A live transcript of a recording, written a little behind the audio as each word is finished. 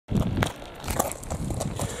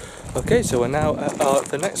Okay, so we're now at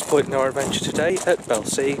the next point in our adventure today at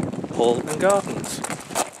Belsay Hall and Gardens.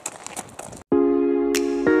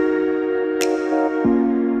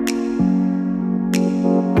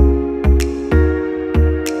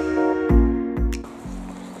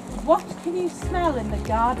 What can you smell in the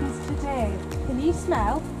gardens today? Can you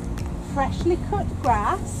smell freshly cut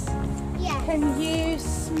grass? Yes. Can you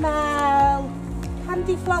smell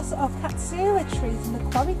candy floss or katsura trees in the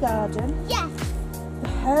quarry garden? Yes. The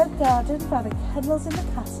herb garden by the kennels in the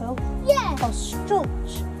castle? Yes. Or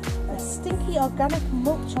strulch, a stinky organic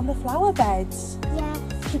mulch on the flower beds? Yes.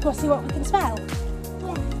 Should we go see what we can smell?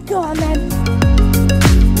 Yes. Go on then.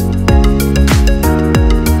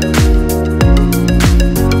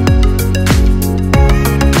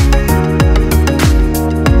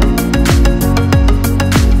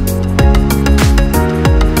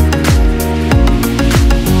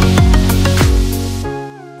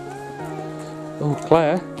 Oh,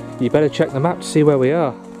 Claire, you better check the map to see where we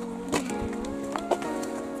are.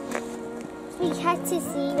 We had to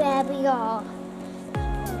see where we are.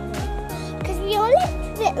 Because we are a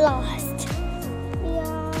little bit lost. We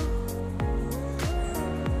are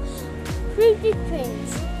through the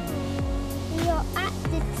trees. We are at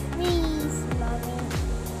the trees, Mummy.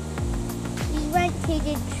 We went to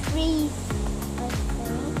the trees, I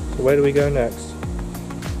think. So where do we go next?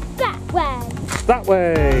 That way. That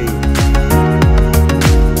way!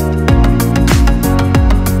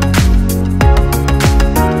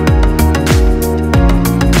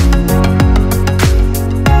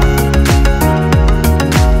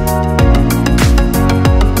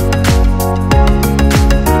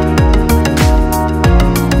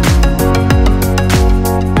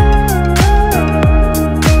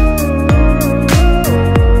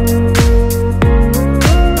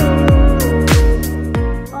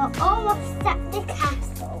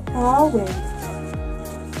 Are we?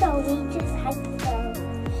 So we just had to go.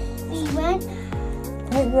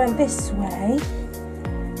 We went this way,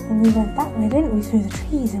 and we went that way, didn't we? Through the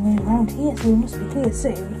trees, and we're around here, so we must be here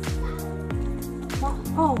soon.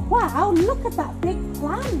 Oh wow, look at that big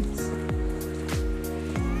plant!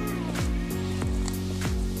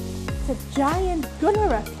 It's a giant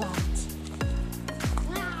gunnera plant.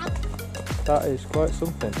 That is quite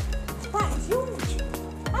something. That is huge.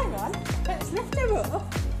 Hang on, let's lift her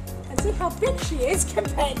up and see how big she is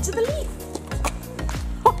compared to the leaf.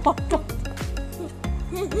 Oh God.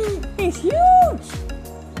 It's huge!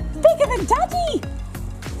 Bigger than Daddy!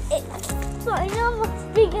 It's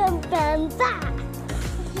almost bigger than that.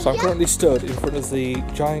 So I'm currently stood in front of the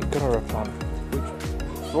giant gunnera plant,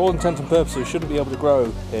 which for all intents and purposes shouldn't be able to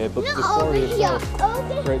grow here, but the quarry itself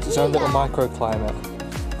creates its own little microclimate.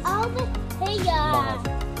 Over here. Mad.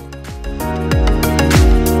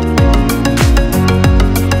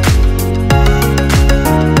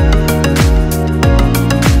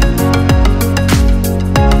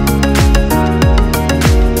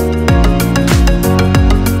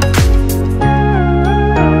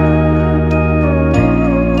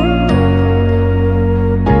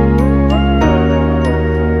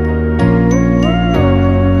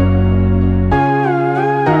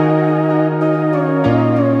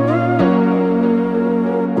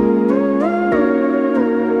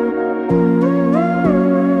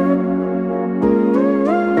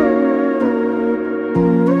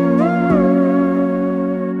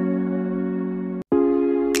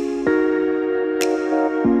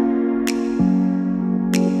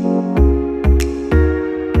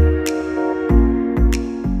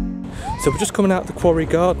 So we're just coming out of the quarry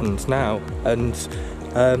gardens now, and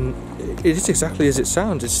it is exactly as it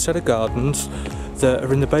sounds. It's a set of gardens that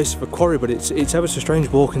are in the base of a quarry, but it's ever so strange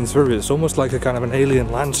walking through it. It's almost like a kind of an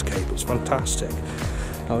alien landscape. It's fantastic.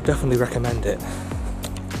 I would definitely recommend it.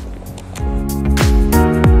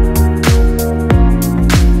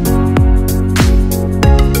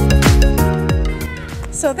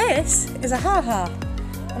 So this is a ha-ha,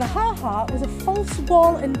 and a ha-ha was a false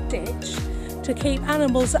wall and ditch to keep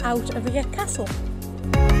animals out of the castle.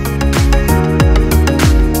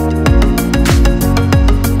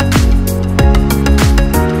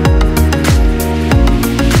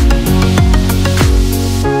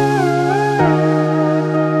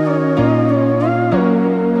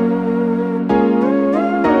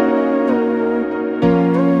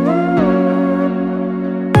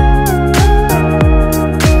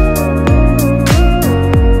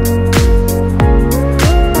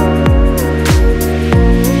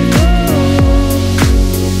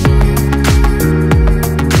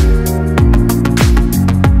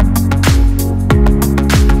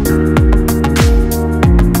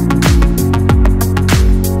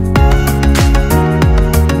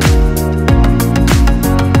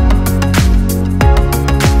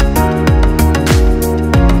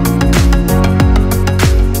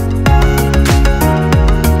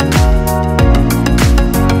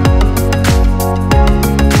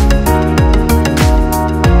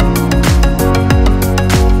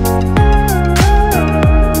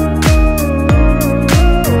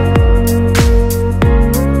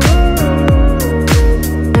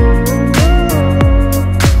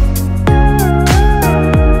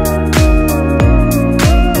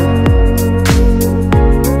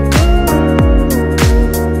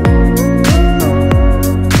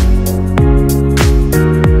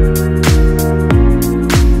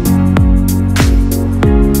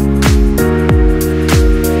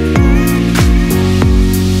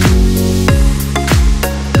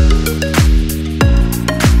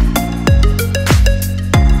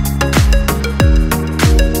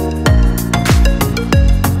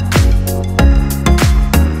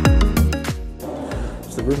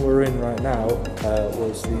 room we're in right now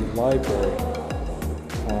was the library,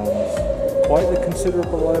 and quite the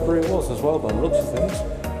considerable library it was as well by the looks of things.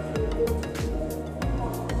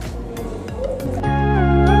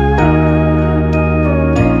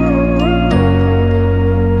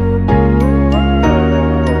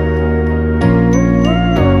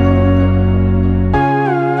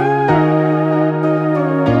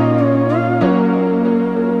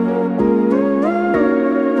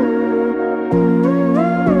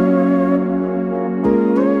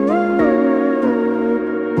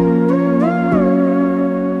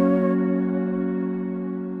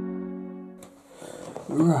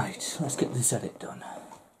 Right, let's get this edit done.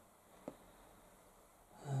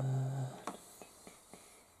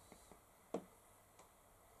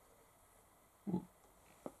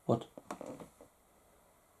 What?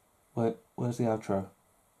 Where's the outro?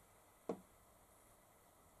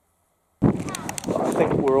 I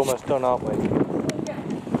think we're almost done, aren't we?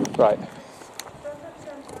 Right.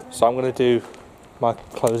 So I'm going to do my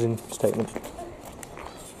closing statement.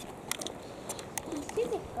 You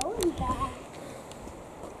should have gone there.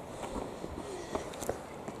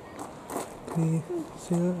 Can you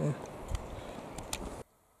see that? Yeah.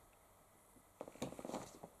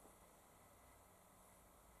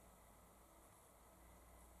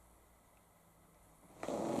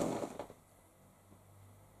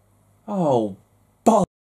 Oh,